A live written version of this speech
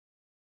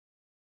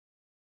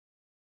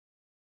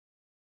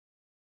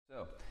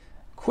So,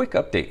 quick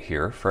update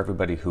here for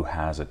everybody who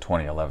has a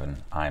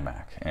 2011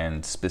 iMac,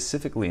 and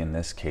specifically in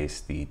this case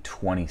the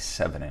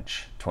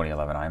 27-inch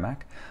 2011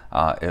 iMac.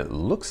 It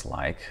looks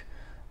like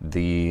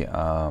the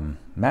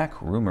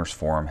macrumors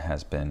forum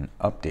has been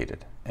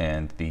updated,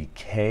 and the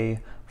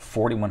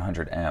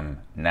k4100m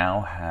now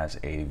has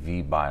a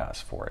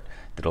vbios for it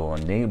that'll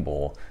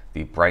enable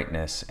the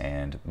brightness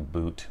and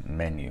boot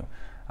menu.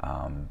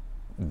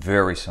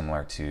 Very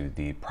similar to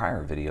the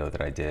prior video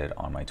that I did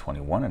on my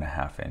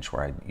 21.5-inch,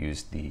 where I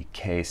used the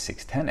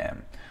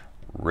k610m,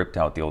 ripped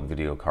out the old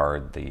video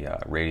card, the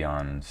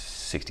Radeon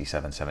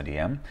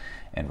 6770M,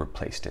 and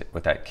replaced it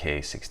with that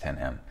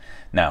k610m.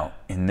 Now,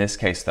 in this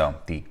case though,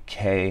 the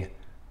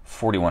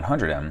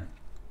k4100m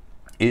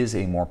is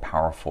a more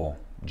powerful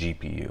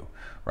GPU,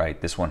 right?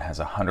 This one has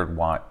a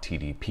 100-watt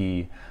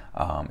TDP.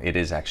 It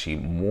is actually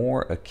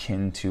more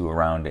akin to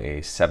around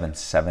a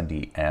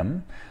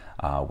 770M,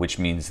 which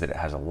means that it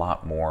has a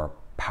lot more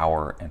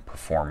power and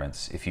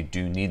performance if you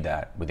do need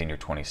that within your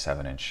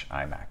 27-inch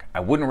iMac. I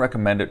wouldn't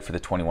recommend it for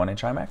the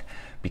 21-inch iMac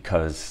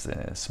because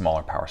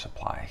smaller power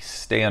supply.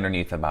 Stay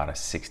underneath about a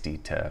 60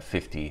 to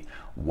 50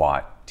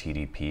 watt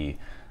TDP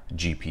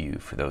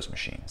GPU for those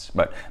machines.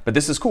 But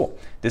this is cool.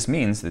 This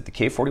means that the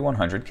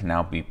k4100 can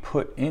now be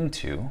put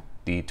into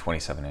the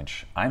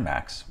 27-inch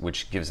iMacs,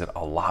 which gives it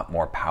a lot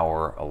more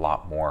power, a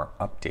lot more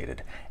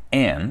updated.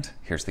 And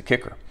here's the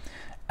kicker.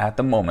 At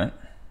the moment,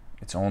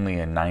 it's only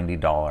a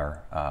 $90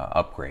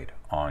 upgrade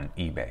on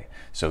eBay.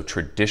 So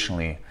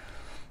traditionally,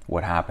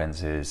 what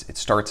happens is it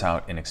starts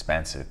out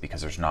inexpensive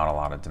because there's not a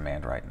lot of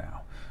demand right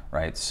now,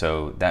 right?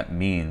 So that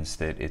means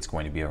that it's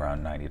going to be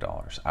around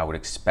 $90. I would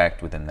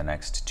expect within the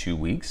next 2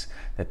 weeks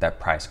that that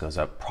price goes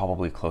up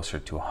probably closer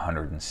to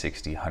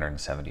 $160,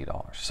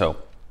 $170. So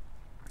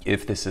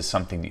if this is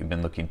something that you've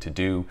been looking to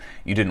do,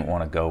 you didn't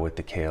want to go with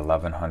the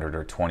k1100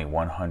 or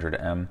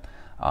 2100M,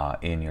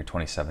 in your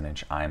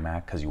 27-inch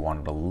iMac because you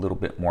wanted a little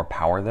bit more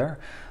power there,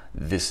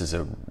 this is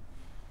a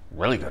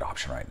really good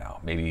option right now,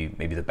 maybe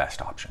the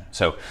best option.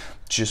 So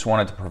just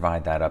wanted to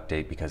provide that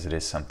update because it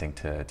is something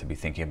to be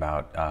thinking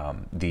about.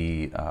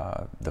 The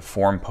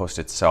forum post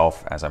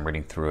itself, as I'm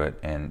reading through it,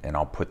 and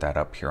I'll put that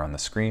up here on the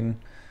screen.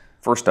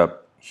 First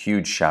up,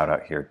 huge shout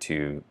out here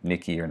to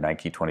Nicky or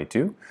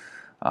Nike22.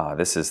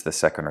 This is the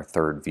second or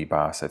third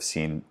vbios I've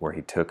seen where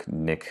he took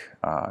Nick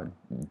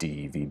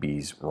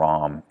DVB's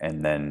ROM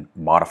and then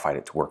modified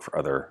it to work for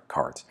other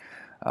cards.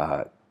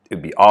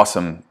 It'd be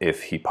awesome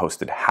if he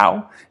posted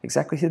how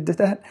exactly he did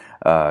that,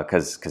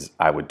 because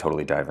I would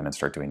totally dive in and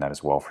start doing that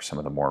as well for some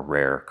of the more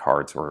rare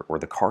cards, or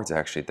the cards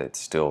actually that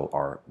still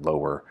are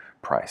lower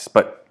price.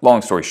 But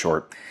long story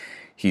short,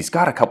 he's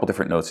got a couple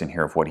different notes in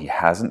here of what he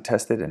hasn't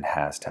tested and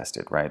has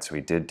tested, right? So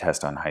he did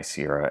test on High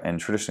Sierra, and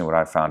traditionally what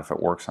I've found, if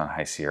it works on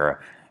High Sierra,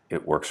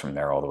 it works from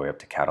there all the way up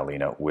to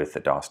Catalina with the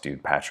DOS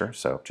Dude patcher,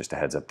 so just a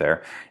heads up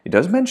there. He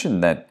does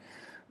mention that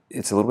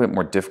it's a little bit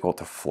more difficult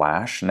to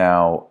flash.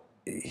 Now,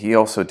 he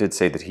also did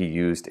say that he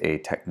used a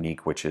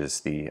technique which is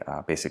the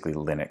basically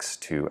Linux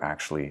to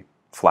actually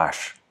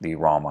flash the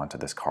ROM onto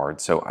this card,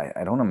 so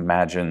I don't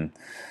imagine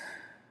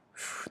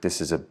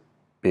this is a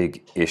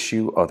big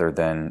issue other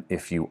than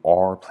if you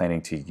are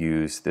planning to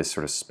use this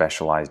sort of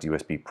specialized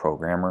USB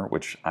programmer,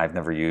 which I've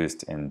never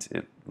used and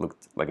it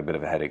looked like a bit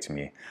of a headache to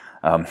me.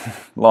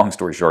 Long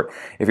story short,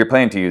 if you're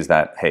planning to use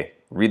that, hey,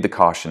 read the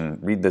caution,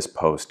 read this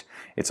post.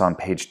 It's on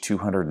page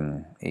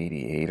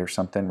 288 or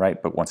something,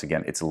 right? But once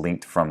again, it's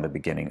linked from the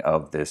beginning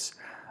of this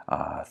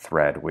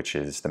thread, which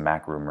is the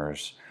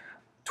macrumors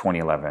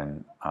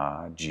 2011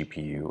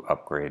 GPU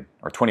upgrade,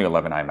 or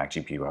 2011 iMac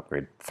GPU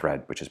upgrade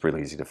thread, which is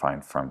really easy to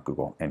find from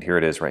Google. And here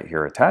it is right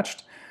here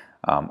attached.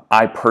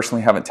 I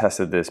personally haven't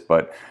tested this,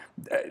 but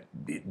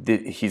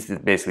he's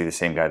basically the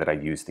same guy that I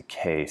used the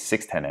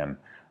k610m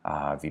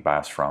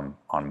vbios from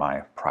on my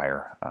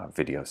prior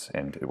videos,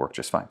 and it worked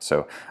just fine.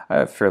 So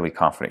I'm fairly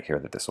confident here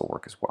that this will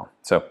work as well.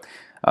 So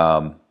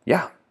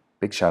yeah,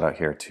 big shout out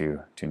here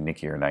to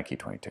Nicky or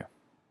Nike22.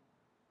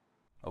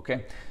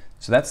 Okay,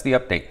 so that's the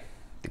update.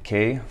 The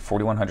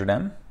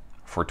k4100m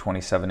for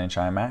 27-inch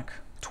iMac,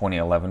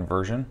 2011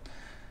 version.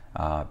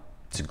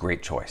 It's a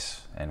great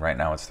choice, and right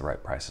now it's the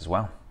right price as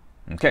well.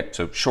 Okay,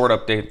 so short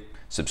update.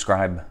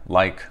 Subscribe,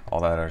 like,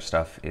 all that other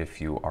stuff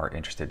if you are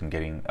interested in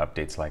getting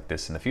updates like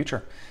this in the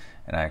future.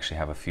 And I actually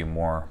have a few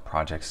more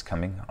projects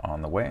coming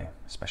on the way,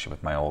 especially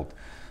with my old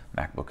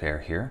MacBook Air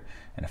here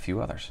and a few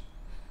others.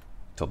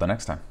 Till the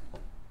next time.